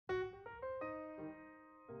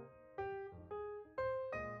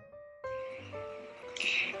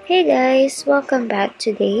Hey guys, welcome back.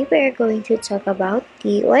 Today we are going to talk about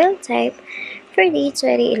the oil type for the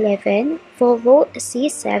 2011 Volvo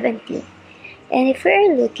C70. And if you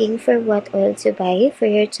are looking for what oil to buy for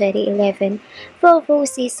your 2011 Volvo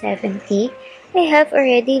C70, I have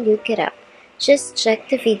already looked it up. Just check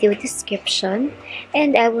the video description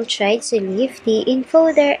and I will try to leave the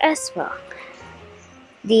info there as well.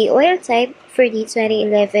 The oil type for the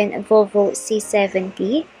 2011 Volvo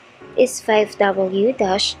C70 is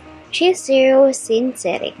 5W-30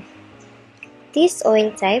 synthetic. This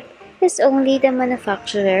oil type is only the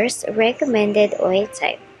manufacturer's recommended oil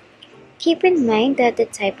type. Keep in mind that the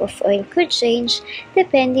type of oil could change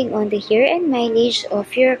depending on the year and mileage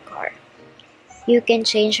of your car. You can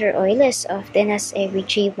change your oil as often as every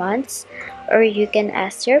 3 months, or you can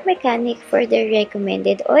ask your mechanic for the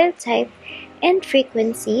recommended oil type and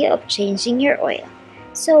frequency of changing your oil.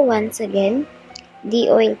 So once again,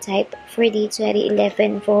 the oil type for the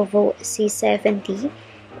 2011 Volvo C70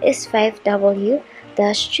 is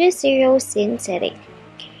 5W-30 synthetic.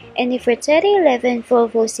 And if your 2011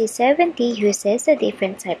 Volvo C70 uses a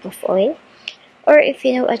different type of oil, or if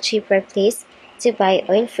you know a cheaper place to buy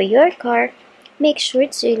oil for your car, make sure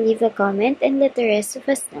to leave a comment and let the rest of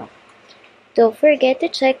us know. Don't forget to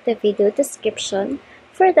check the video description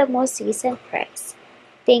for the most recent price.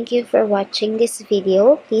 Thank you for watching this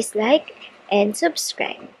video. Please like and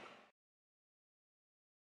subscribe.